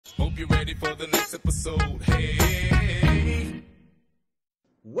Hope you're ready for the next episode. Hey.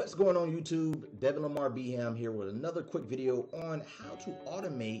 What's going on YouTube? Devin Lamar Beham here with another quick video on how to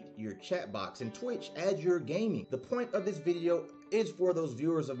automate your chat box in Twitch as you're gaming. The point of this video is for those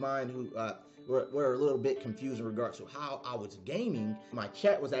viewers of mine who were a little bit confused in regards to how I was gaming. My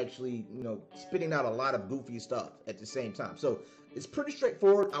chat was actually, spitting out a lot of goofy stuff at the same time. So it's pretty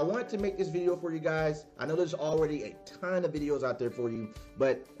straightforward. I wanted to make this video for you guys. I know there's already a ton of videos out there for you,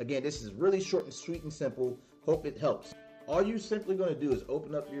 but again, this is really short and sweet and simple. Hope it helps. All you're simply going to do is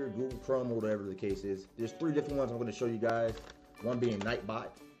open up your Google Chrome or whatever the case is. There's three different ones I'm going to show you guys. One being Nightbot.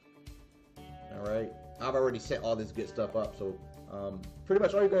 All right. I've already set all this good stuff up. So pretty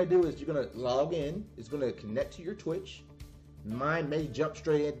much all you're going to do is you're going to log in. It's going to connect to your Twitch. Mine may jump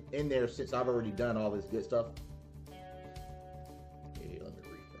straight in there since I've already done all this good stuff. Okay, let me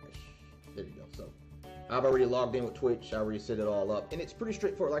refresh. There you go. So I've already logged in with Twitch. I already set it all up. And it's pretty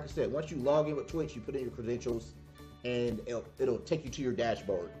straightforward. Like I said, once you log in with Twitch, you put in your credentials, and it'll take you to your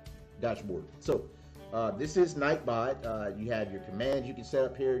dashboard. So this is Nightbot. You have your commands you can set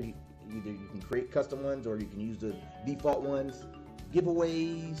up here. Either you can create custom ones or you can use the default ones.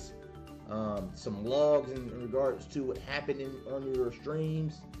 Giveaways, some logs in regards to what happened on your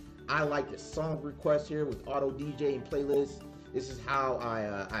streams. I like the song request here with auto DJ and playlists. This is how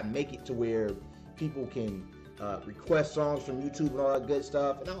I make it to where people can request songs from YouTube and all that good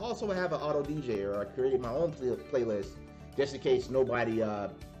stuff. And I also have an auto DJ, or I created my own playlist just in case nobody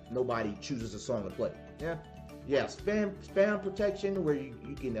chooses a song to play. Yeah. Spam protection, where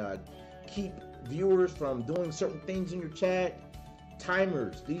you can keep viewers from doing certain things in your chat.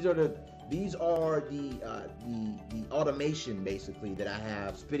 Timers. These are the automation basically that I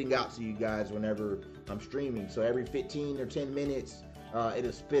have spitting out to you guys whenever I'm streaming. So every 15 or 10 minutes,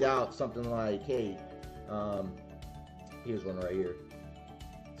 it'll spit out something like, hey. Here's one right here.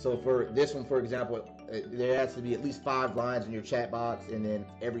 So for this one, for example, there has to be at least 5 lines in your chat box, and then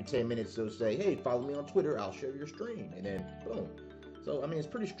every 10 minutes it'll say, hey, follow me on Twitter, I'll share your stream, and then boom. So I mean, it's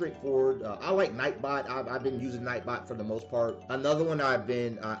pretty straightforward. I like Nightbot. I've been using Nightbot for the most part. Another one I've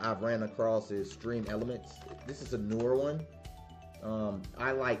ran across is Stream Elements. This is a newer one.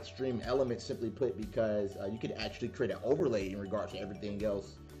 I like Stream Elements simply put because you could actually create an overlay in regards to everything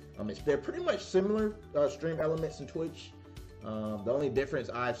else. They're pretty much similar, Stream Elements and Twitch. The only difference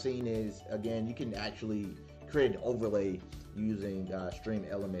I've seen is, again, you can actually create an overlay using Stream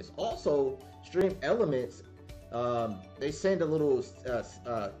Elements. Also, Stream Elements, they send a little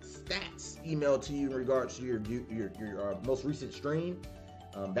stats email to you in regards to your most recent stream.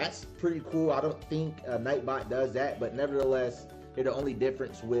 That's pretty cool. I don't think Nightbot does that, but nevertheless, the only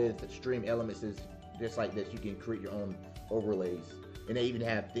difference with Stream Elements is just like this, you can create your own overlays. And they even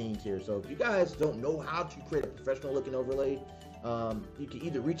have themes here. So if you guys don't know how to create a professional looking overlay, you can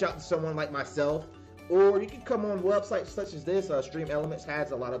either reach out to someone like myself, or you can come on websites such as this. Stream Elements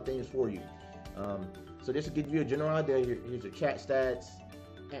has a lot of things for you. So just to give you a general idea, here's your chat stats,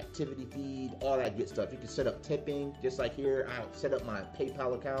 activity feed, all that good stuff. You can set up tipping, just like here. I set up my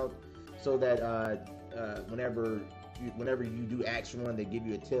PayPal account so that whenever you do ask someone, they give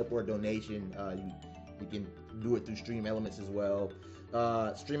you a tip or a donation. You can do it through Stream Elements as well.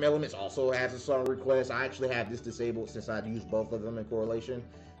 Stream Elements also has a song request. I actually have this disabled since I use both of them in correlation.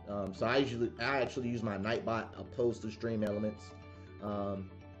 So I actually use my Nightbot opposed to Stream Elements.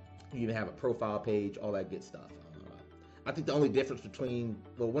 You even have a profile page, all that good stuff. I think the only difference between,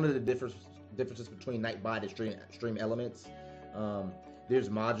 one of the differences between Nightbot and Stream Elements, there's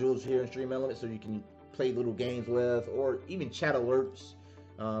modules here in Stream Elements so you can play little games with, or even chat alerts.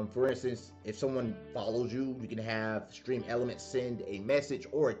 For instance, if someone follows you, you can have Stream Elements send a message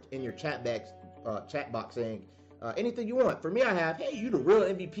or in your chat box saying anything you want. For me, I have, hey, you the real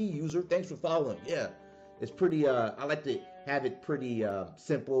MVP user, thanks for following. Yeah, it's pretty. I like to have it pretty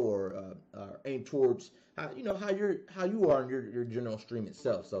simple, or aimed towards how you are in your general stream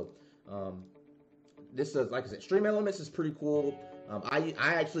itself. So this is, like I said, Stream Elements is pretty cool. I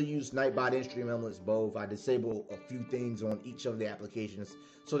actually use Nightbot and Stream Elements both. I disable a few things on each of the applications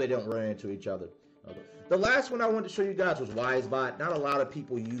so they don't run into each other. The last one I wanted to show you guys was Wizebot. Not a lot of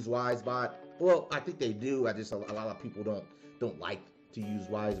people use Wizebot. Well, I think they do. A lot of people don't like to use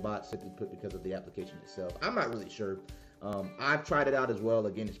Wizebot simply put because of the application itself. I'm not really sure. I've tried it out as well.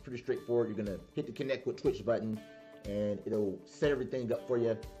 Again, it's pretty straightforward. You're gonna hit the connect with Twitch button, and it'll set everything up for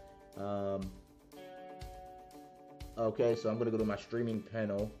you. Okay, so I'm gonna go to my streaming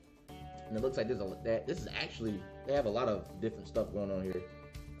panel, and it looks like this is actually, they have a lot of different stuff going on here.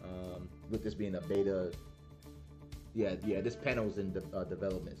 With this being a beta, yeah, this panel is in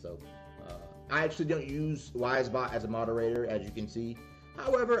development. So I actually don't use Wizebot as a moderator, as you can see.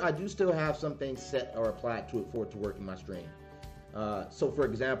 However, I do still have some things set or applied to it for it to work in my stream. So for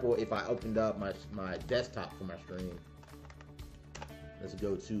example, if I opened up my desktop for my stream, let's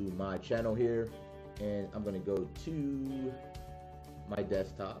go to my channel here, and I'm going to go to my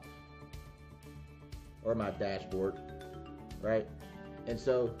desktop or my dashboard, right? And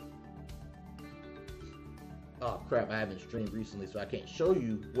so, oh crap, I haven't streamed recently, so I can't show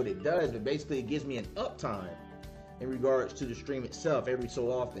you what it does, but basically it gives me an uptime in regards to the stream itself every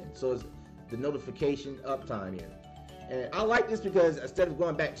so often. So it's the notification uptime here. And I like this because instead of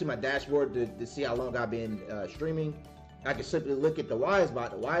going back to my dashboard to see how long I've been streaming, I can simply look at the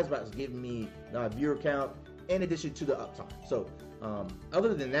Wizebot. The Wizebot is giving me my viewer count in addition to the uptime. So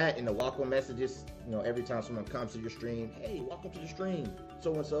other than that, in the welcome messages, you know, every time someone comes to your stream, hey, welcome to the stream,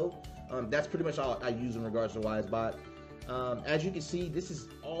 so and so. That's pretty much all I use in regards to Wizebot. As you can see, this is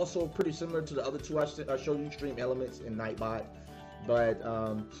also pretty similar to the other two I showed you, Stream Elements and Nightbot, but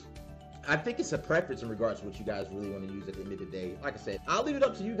I think it's a preference in regards to what you guys really want to use at the end of the day. Like I said, I'll leave it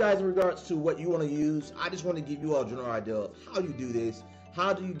up to you guys in regards to what you want to use. I just want to give you all a general idea of how you do this.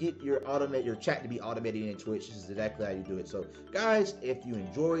 How do you get your chat to be automated in Twitch? This is exactly how you do it. So guys, if you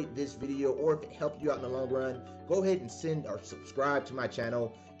enjoyed this video or if it helped you out in the long run, go ahead and send or subscribe to my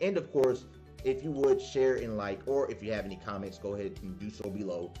channel. And of course, if you would share and like, or if you have any comments, go ahead and do so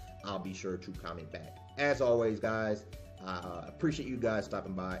below. I'll be sure to comment back. As always, guys, I appreciate you guys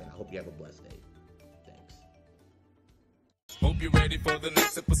stopping by, and I hope you have a blessed day. Thanks. Hope you're ready for the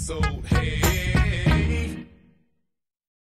next episode. Hey.